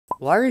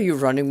Why are you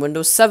running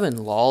Windows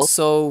 7, lol?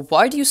 So,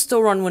 why do you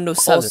still run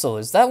Windows 7? Also,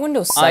 is that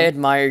Windows 7? I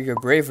admire your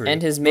bravery.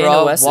 And his main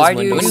Bro, OS why is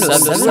do you Windows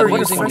use 7? We're What a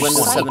using fresh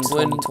Windows sight. 7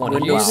 2020.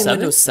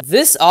 Windows 7?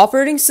 This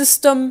operating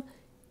system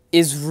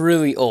is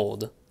really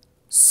old.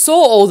 So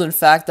old, in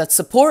fact, that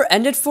support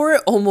ended for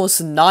it almost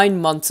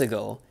 9 months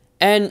ago.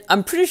 And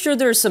I'm pretty sure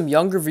there are some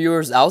younger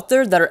viewers out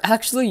there that are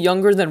actually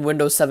younger than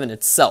Windows 7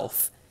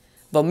 itself.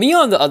 But me,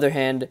 on the other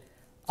hand,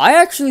 I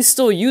actually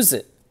still use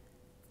it.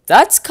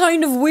 That's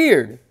kind of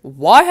weird.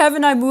 Why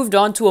haven't I moved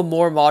on to a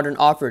more modern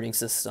operating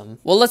system?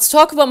 Well, let's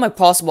talk about my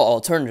possible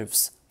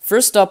alternatives.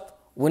 First up,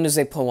 Windows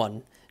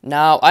 8.1.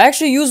 Now, I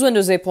actually use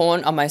Windows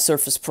 8.1 on my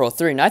Surface Pro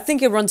 3, and I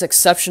think it runs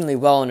exceptionally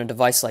well on a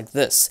device like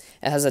this.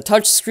 It has a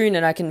touch screen,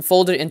 and I can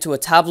fold it into a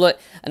tablet,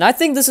 and I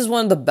think this is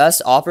one of the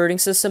best operating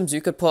systems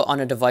you could put on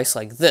a device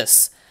like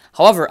this.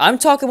 However, I'm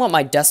talking about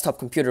my desktop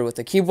computer with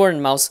a keyboard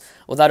and mouse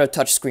without a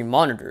touchscreen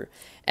monitor.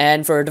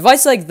 And for a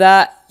device like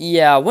that,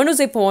 yeah,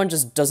 Windows 8.1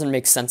 just doesn't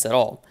make sense at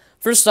all.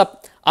 First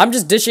up, I'm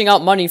just dishing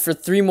out money for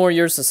 3 more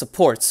years of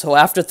support, so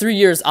after 3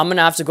 years, I'm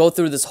gonna have to go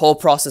through this whole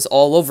process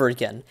all over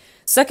again.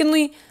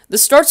 Secondly, the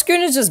start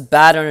screen is just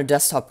bad on a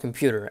desktop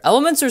computer.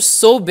 Elements are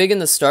so big in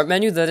the start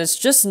menu that it's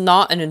just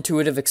not an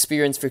intuitive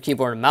experience for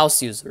keyboard and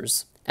mouse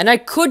users. And I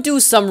could do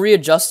some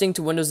readjusting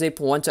to Windows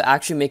 8.1 to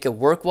actually make it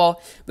work well,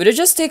 but it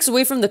just takes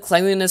away from the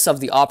cleanliness of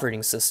the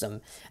operating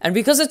system. And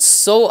because it's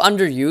so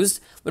underused,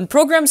 when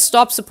programs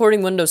stop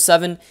supporting Windows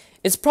 7,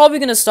 it's probably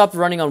going to stop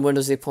running on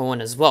Windows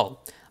 8.1 as well.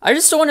 I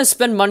just don't want to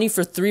spend money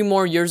for 3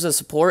 more years of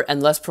support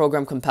and less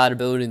program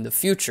compatibility in the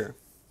future.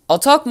 I'll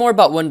talk more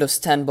about Windows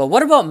 10, but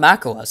what about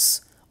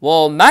macOS?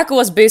 Well,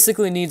 macOS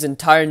basically needs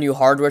entire new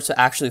hardware to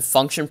actually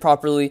function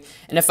properly,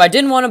 and if I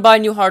didn't want to buy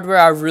new hardware,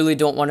 I really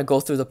don't want to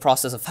go through the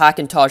process of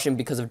Hackintoshing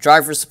because of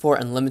driver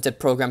support and limited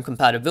program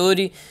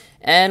compatibility,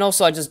 and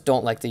also I just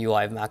don't like the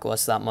UI of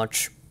macOS that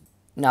much.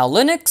 Now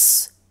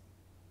Linux.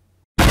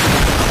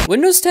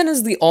 Windows 10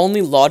 is the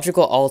only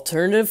logical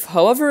alternative,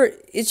 however,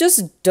 it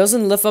just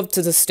doesn't live up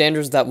to the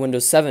standards that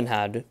Windows 7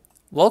 had.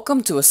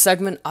 Welcome to a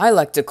segment I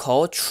like to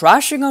call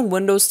Trashing on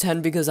Windows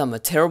 10 because I'm a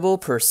terrible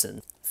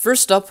person.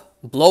 First up,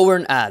 bloatware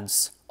and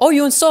ads. Oh,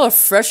 you install a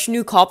fresh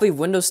new copy of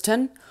Windows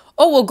 10?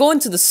 Oh, well, go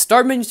into the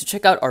start menu to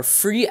check out our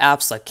free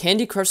apps like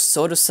Candy Crush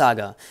Soda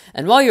Saga.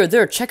 And while you're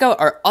there, check out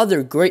our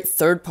other great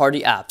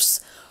third-party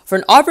apps. For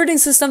an operating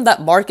system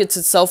that markets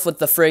itself with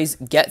the phrase,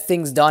 get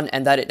things done,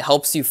 and that it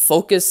helps you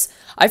focus,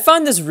 I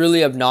find this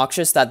really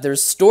obnoxious that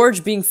there's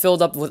storage being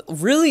filled up with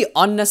really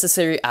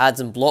unnecessary ads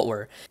and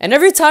bloatware. And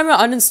every time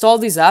I uninstall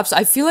these apps,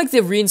 I feel like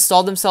they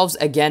reinstall themselves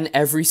again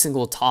every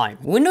single time.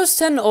 Windows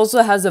 10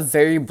 also has a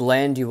very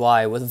bland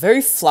UI with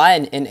very flat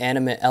and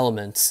inanimate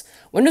elements.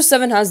 Windows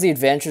 7 has the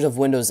advantage of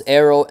Windows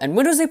Aero, and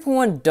Windows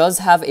 8.1 does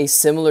have a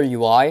similar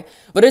UI,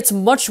 but it's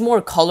much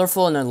more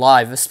colorful and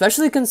alive,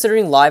 especially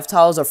considering live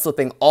tiles are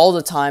flipping all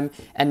the time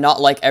and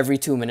not like every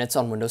 2 minutes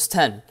on Windows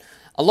 10.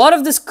 A lot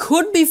of this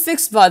could be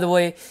fixed, by the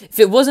way, if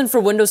it wasn't for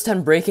Windows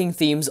 10 breaking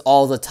themes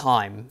all the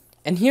time.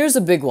 And here's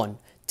a big one.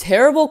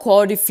 Terrible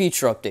quality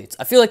feature updates.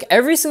 I feel like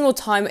every single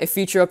time a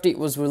feature update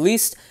was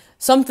released,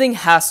 something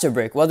has to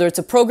break, whether it's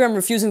a program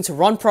refusing to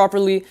run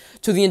properly,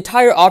 to the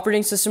entire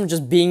operating system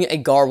just being a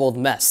garbled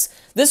mess.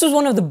 This was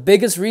one of the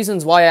biggest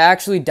reasons why I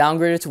actually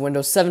downgraded to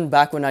Windows 7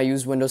 back when I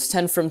used Windows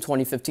 10 from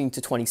 2015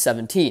 to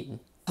 2017.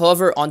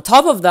 However, on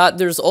top of that,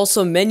 there's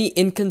also many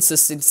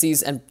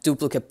inconsistencies and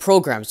duplicate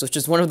programs, which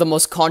is one of the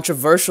most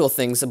controversial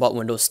things about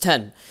Windows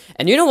 10.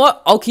 And you know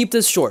what? I'll keep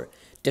this short.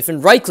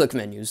 Different right-click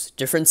menus,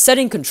 different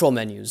setting control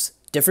menus,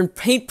 different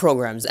paint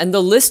programs, and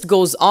the list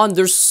goes on.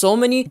 There's so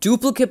many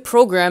duplicate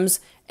programs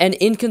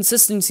and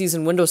inconsistencies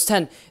in Windows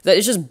 10 that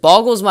it just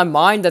boggles my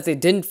mind that they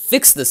didn't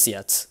fix this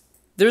yet.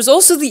 There's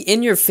also the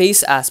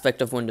in-your-face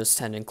aspect of Windows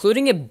 10,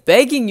 including it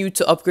begging you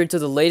to upgrade to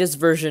the latest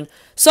version,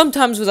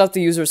 sometimes without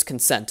the user's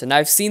consent, and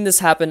I've seen this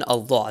happen a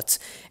lot.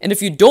 And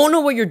if you don't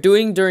know what you're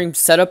doing during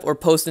setup or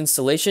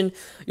post-installation,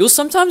 you'll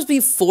sometimes be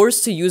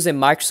forced to use a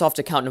Microsoft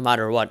account no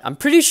matter what. I'm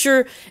pretty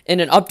sure in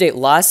an update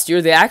last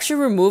year, they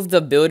actually removed the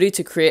ability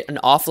to create an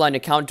offline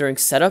account during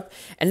setup,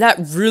 and that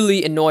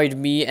really annoyed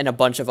me and a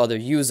bunch of other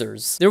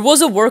users. There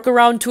was a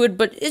workaround to it,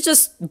 but it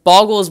just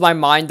boggles my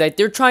mind that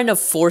they're trying to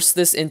force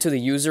this into the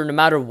user no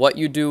matter what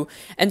you do,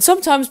 and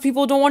sometimes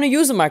people don't want to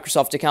use a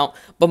Microsoft account,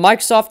 but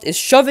Microsoft is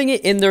shoving it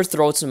in their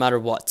throats no matter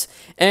what.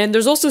 And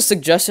there's also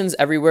suggestions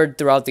everywhere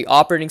throughout the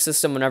operating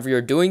system whenever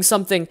you're doing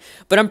something,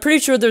 but I'm pretty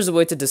sure there's a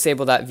way to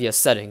disable that via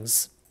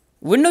settings.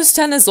 Windows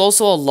 10 is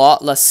also a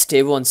lot less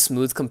stable and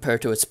smooth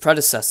compared to its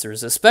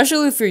predecessors,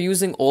 especially if you're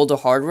using older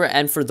hardware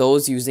and for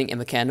those using a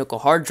mechanical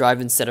hard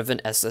drive instead of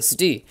an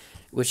SSD,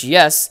 which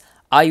yes,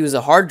 I use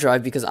a hard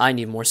drive because I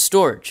need more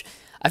storage.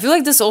 I feel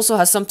like this also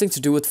has something to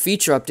do with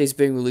feature updates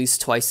being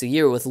released twice a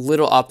year with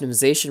little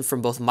optimization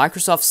from both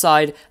Microsoft's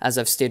side, as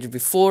I've stated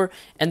before,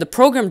 and the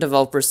program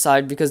developer's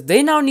side because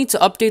they now need to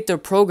update their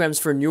programs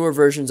for newer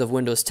versions of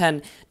Windows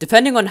 10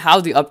 depending on how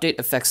the update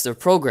affects their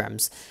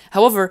programs.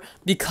 However,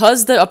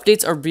 because the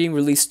updates are being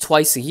released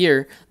twice a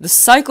year, the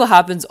cycle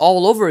happens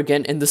all over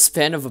again in the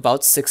span of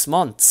about 6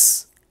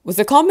 months. With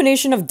a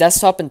combination of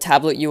desktop and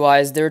tablet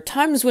UIs, there are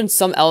times when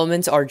some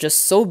elements are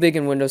just so big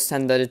in Windows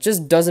 10 that it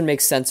just doesn't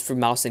make sense for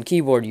mouse and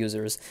keyboard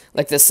users,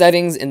 like the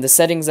settings in the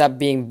Settings app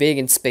being big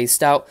and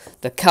spaced out,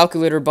 the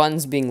calculator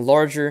buttons being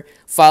larger,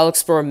 File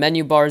Explorer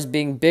menu bars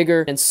being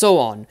bigger, and so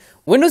on.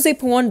 Windows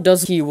 8.1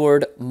 does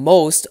keyword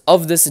most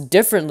of this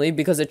differently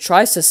because it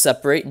tries to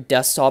separate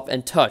desktop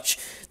and touch.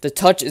 The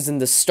touch is in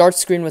the start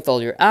screen with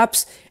all your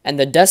apps, and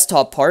the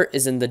desktop part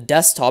is in the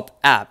desktop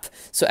app.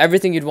 So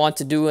everything you'd want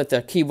to do with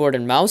the keyboard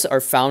and mouse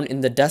are found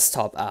in the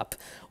desktop app.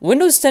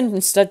 Windows 10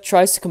 instead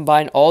tries to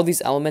combine all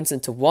these elements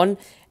into one,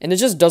 and it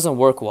just doesn't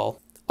work well.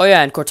 Oh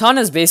yeah, and Cortana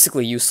is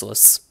basically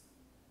useless.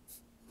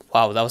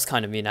 Wow, that was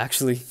kind of mean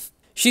actually.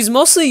 She's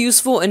mostly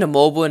useful in a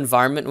mobile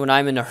environment when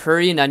I'm in a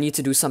hurry and I need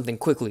to do something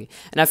quickly,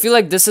 and I feel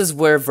like this is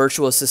where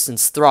virtual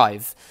assistants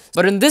thrive.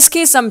 But in this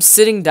case, I'm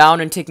sitting down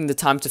and taking the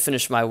time to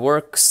finish my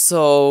work,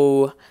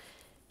 so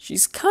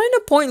she's kind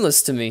of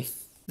pointless to me.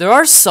 There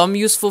are some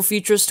useful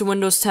features to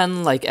Windows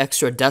 10, like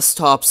extra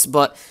desktops,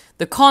 but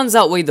the cons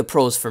outweigh the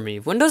pros for me.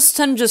 Windows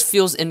 10 just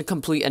feels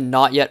incomplete and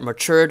not yet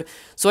matured,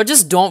 so I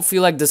just don't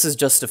feel like this is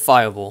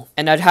justifiable.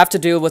 And I'd have to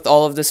deal with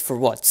all of this for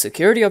what?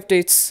 Security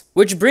updates?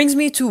 Which brings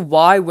me to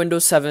why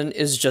Windows 7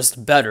 is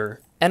just better.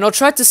 And I'll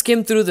try to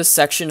skim through this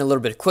section a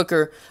little bit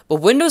quicker,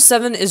 but Windows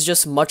 7 is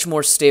just much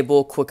more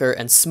stable, quicker,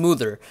 and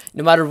smoother,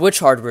 no matter which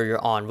hardware you're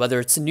on, whether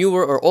it's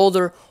newer or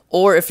older,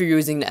 or if you're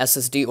using an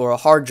SSD or a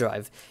hard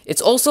drive.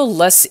 It's also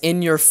less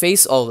in your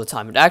face all the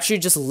time. It actually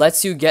just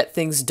lets you get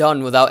things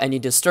done without any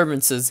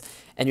disturbances,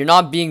 and you're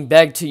not being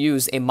begged to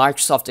use a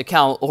Microsoft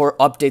account or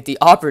update the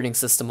operating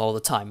system all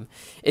the time.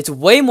 It's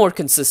way more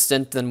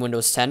consistent than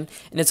Windows 10,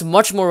 and it's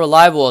much more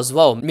reliable as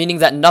well, meaning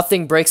that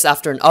nothing breaks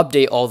after an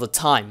update all the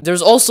time.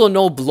 There's also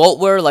no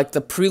bloatware, like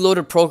the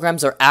preloaded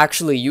programs are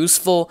actually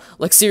useful.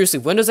 Like seriously,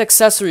 Windows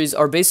accessories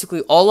are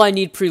basically all I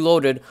need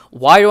preloaded.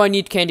 Why do I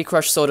need Candy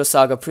Crush Soda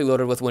Saga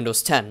preloaded with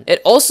Windows 10?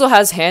 It also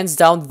has hands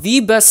down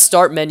the best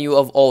start menu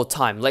of all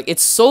time. Like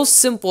it's so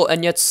simple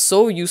and yet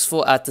so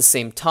useful at the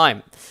same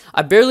time.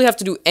 I barely have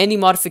to do any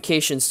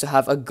modifications to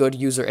have a good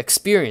user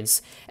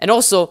experience. And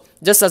also,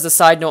 just as a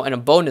side note and a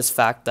bonus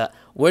fact, that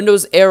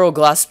Windows Aero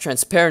Glass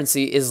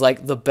Transparency is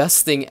like the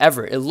best thing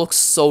ever. It looks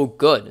so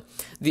good.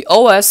 The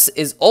OS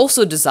is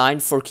also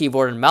designed for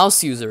keyboard and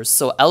mouse users,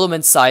 so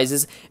element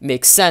sizes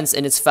make sense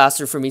and it's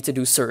faster for me to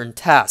do certain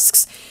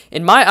tasks.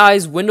 In my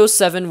eyes, Windows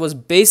 7 was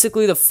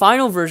basically the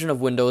final version of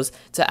Windows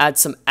to add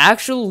some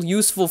actual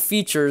useful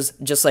features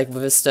just like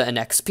Vista and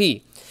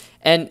XP.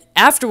 And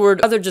afterward,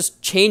 either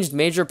just changed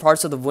major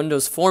parts of the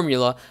Windows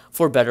formula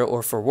for better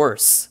or for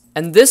worse.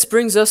 And this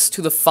brings us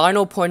to the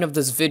final point of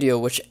this video,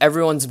 which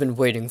everyone's been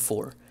waiting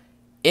for.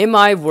 Am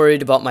I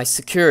worried about my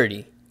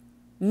security?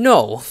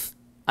 No.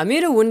 I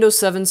made a Windows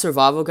 7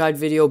 survival guide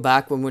video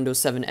back when Windows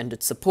 7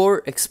 ended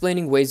support,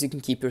 explaining ways you can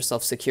keep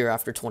yourself secure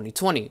after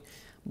 2020.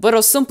 But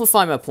I'll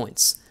simplify my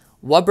points.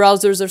 Web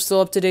browsers are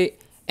still up to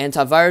date,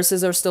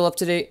 antiviruses are still up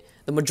to date,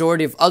 the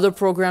majority of other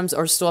programs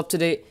are still up to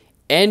date,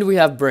 and we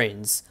have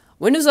brains.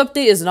 Windows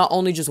Update is not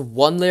only just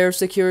one layer of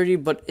security,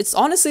 but it's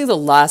honestly the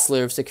last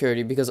layer of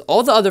security because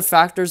all the other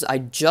factors I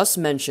just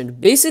mentioned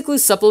basically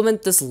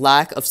supplement this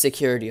lack of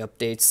security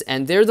updates,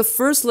 and they're the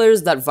first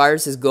layers that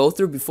viruses go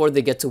through before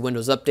they get to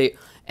Windows Update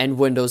and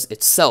Windows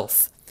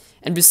itself.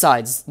 And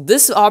besides,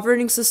 this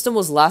operating system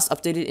was last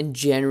updated in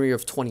January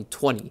of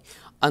 2020.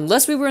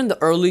 Unless we were in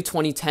the early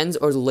 2010s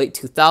or the late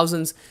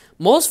 2000s,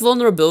 most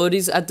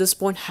vulnerabilities at this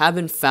point have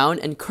been found,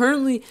 and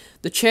currently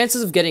the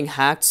chances of getting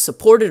hacked,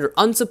 supported or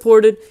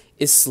unsupported,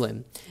 is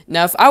slim.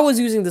 Now, if I was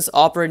using this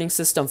operating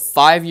system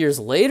 5 years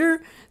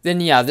later, then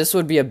yeah, this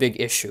would be a big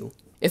issue.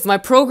 If my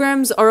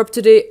programs are up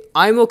to date,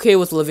 I'm okay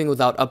with living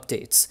without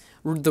updates.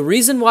 The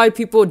reason why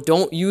people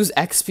don't use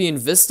XP and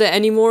Vista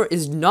anymore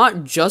is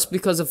not just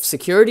because of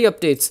security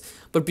updates,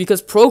 but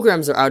because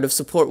programs are out of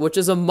support, which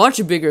is a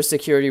much bigger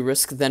security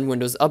risk than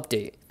Windows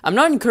Update. I'm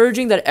not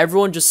encouraging that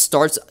everyone just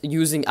starts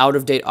using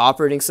out-of-date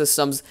operating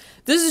systems.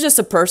 This is just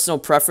a personal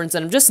preference,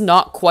 and I'm just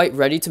not quite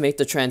ready to make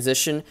the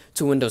transition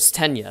to Windows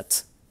 10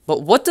 yet.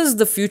 But what does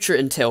the future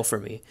entail for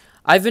me?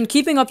 I've been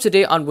keeping up to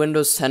date on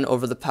Windows 10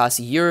 over the past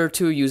year or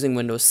two using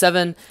Windows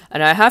 7,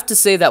 and I have to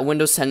say that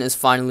Windows 10 is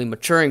finally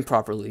maturing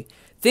properly.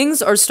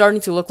 Things are starting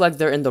to look like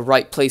they're in the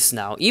right place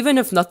now, even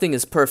if nothing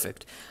is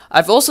perfect.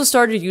 I've also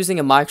started using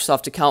a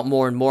Microsoft account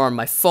more and more on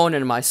my phone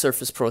and my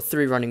Surface Pro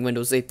 3 running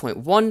Windows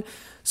 8.1,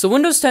 so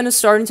Windows 10 is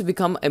starting to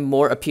become a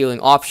more appealing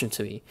option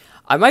to me.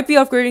 I might be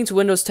upgrading to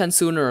Windows 10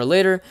 sooner or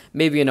later,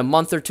 maybe in a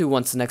month or two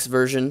once the next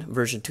version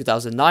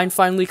 2009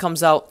 finally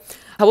comes out.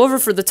 However,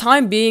 for the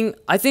time being,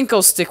 I think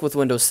I'll stick with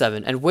Windows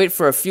 7 and wait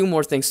for a few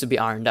more things to be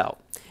ironed out.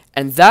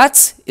 And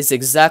that is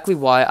exactly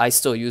why I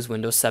still use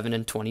Windows 7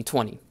 in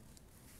 2020.